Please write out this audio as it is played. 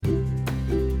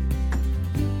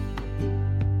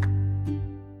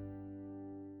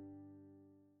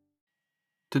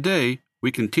Today,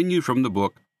 we continue from the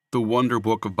book, The Wonder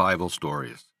Book of Bible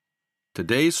Stories.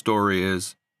 Today's story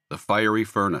is The Fiery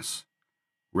Furnace,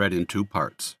 read in two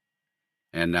parts.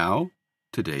 And now,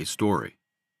 today's story.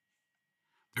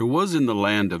 There was in the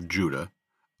land of Judah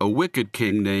a wicked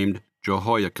king named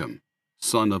Jehoiakim,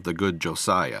 son of the good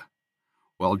Josiah.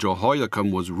 While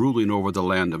Jehoiakim was ruling over the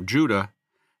land of Judah,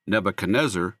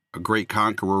 Nebuchadnezzar, a great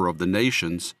conqueror of the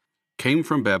nations, came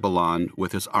from Babylon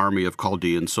with his army of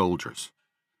Chaldean soldiers.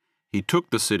 He took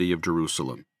the city of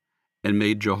Jerusalem and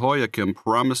made Jehoiakim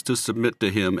promise to submit to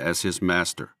him as his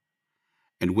master.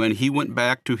 And when he went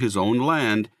back to his own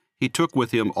land, he took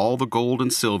with him all the gold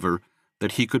and silver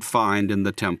that he could find in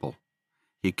the temple.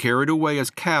 He carried away as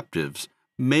captives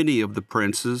many of the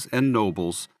princes and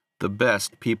nobles, the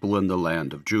best people in the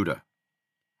land of Judah.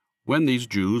 When these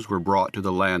Jews were brought to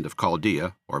the land of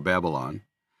Chaldea, or Babylon,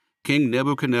 King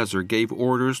Nebuchadnezzar gave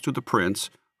orders to the prince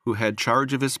who had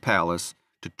charge of his palace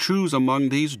to choose among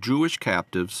these Jewish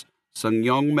captives some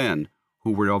young men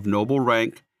who were of noble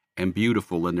rank and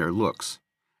beautiful in their looks,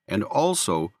 and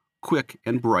also quick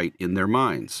and bright in their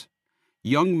minds,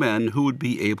 young men who would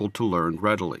be able to learn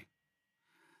readily.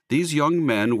 These young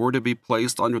men were to be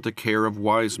placed under the care of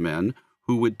wise men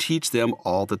who would teach them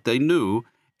all that they knew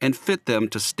and fit them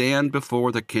to stand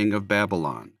before the king of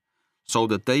Babylon, so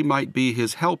that they might be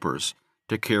his helpers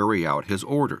to carry out his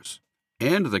orders.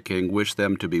 And the king wished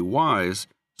them to be wise,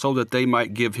 so that they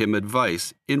might give him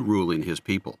advice in ruling his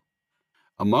people.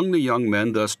 Among the young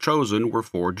men thus chosen were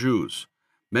 4 Jews,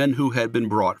 men who had been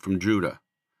brought from Judah.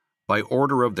 By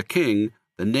order of the king,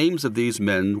 the names of these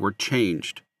men were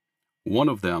changed. One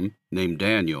of them, named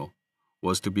Daniel,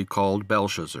 was to be called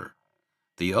Belshazzar.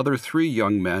 The other 3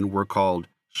 young men were called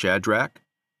Shadrach,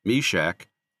 Meshach,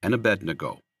 and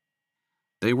Abednego.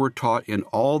 They were taught in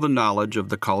all the knowledge of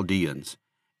the Chaldeans,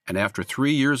 and after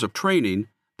 3 years of training,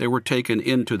 they were taken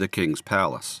into the king's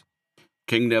palace.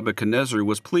 King Nebuchadnezzar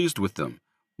was pleased with them,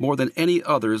 more than any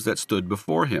others that stood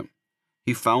before him.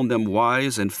 He found them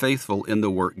wise and faithful in the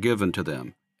work given to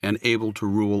them, and able to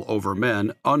rule over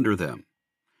men under them.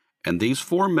 And these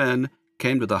 4 men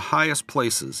came to the highest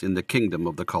places in the kingdom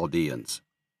of the Chaldeans.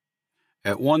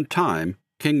 At one time,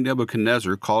 King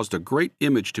Nebuchadnezzar caused a great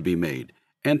image to be made,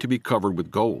 and to be covered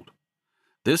with gold.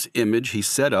 This image he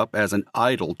set up as an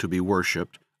idol to be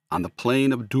worshipped on the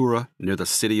plain of Dura near the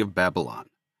city of Babylon.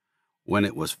 When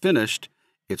it was finished,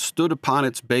 it stood upon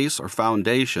its base or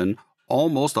foundation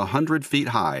almost 100 feet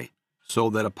high, so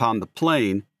that upon the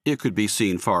plain it could be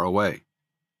seen far away.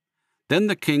 Then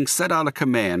the king set out a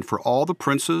command for all the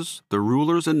princes, the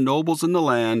rulers, and nobles in the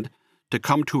land to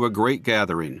come to a great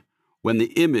gathering, when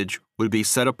the image would be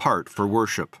set apart for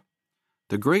worship.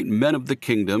 The great men of the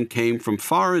kingdom came from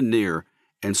far and near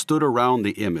and stood around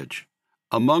the image.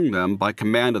 Among them, by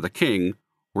command of the king,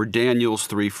 were Daniel's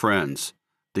 3 friends,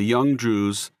 the young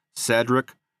Jews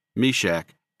Shadrach,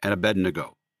 Meshach, and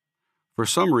Abednego. For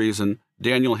some reason,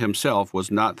 Daniel himself was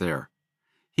not there.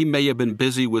 He may have been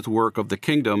busy with work of the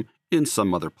kingdom in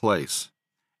some other place.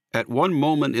 At one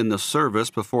moment in the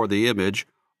service before the image,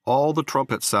 all the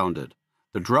trumpets sounded,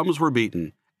 the drums were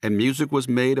beaten, and music was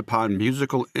made upon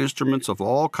musical instruments of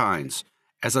all kinds,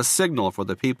 as a signal for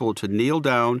the people to kneel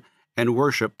down and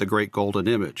worship the great golden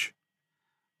image.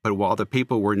 But while the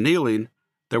people were kneeling,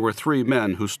 there were 3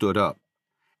 men who stood up,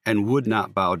 and would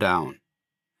not bow down.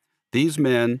 These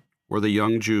men were the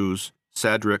young Jews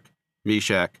Shadrach,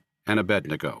 Meshach, and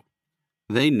Abednego.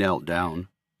 They knelt down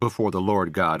before the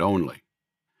Lord God only.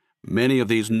 Many of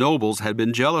these nobles had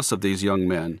been jealous of these young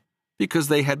men, because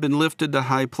they had been lifted to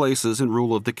high places in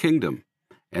rule of the kingdom,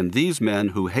 and these men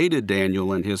who hated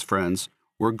Daniel and his friends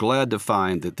were glad to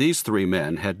find that these 3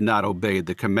 men had not obeyed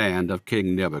the command of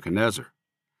King Nebuchadnezzar.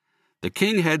 The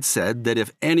king had said that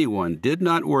if anyone did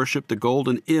not worship the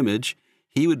golden image,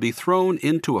 he would be thrown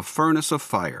into a furnace of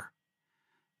fire.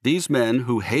 These men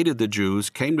who hated the Jews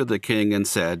came to the king and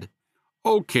said,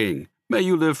 "O king, may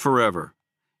you live forever.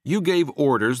 You gave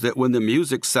orders that when the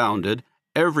music sounded,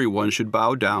 everyone should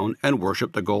bow down and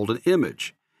worship the golden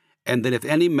image, and that if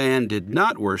any man did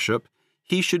not worship,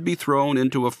 he should be thrown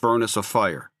into a furnace of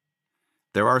fire.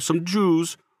 There are some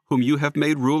Jews whom you have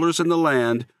made rulers in the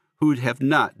land who have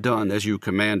not done as you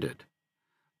commanded.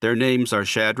 Their names are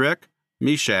Shadrach,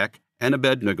 Meshach, and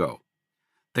Abednego.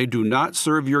 They do not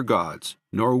serve your gods,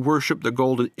 nor worship the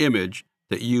golden image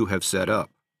that you have set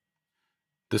up."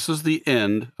 This is the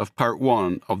end of part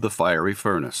 1 of The Fiery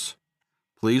Furnace.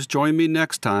 Please join me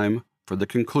next time for the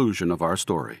conclusion of our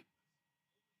story.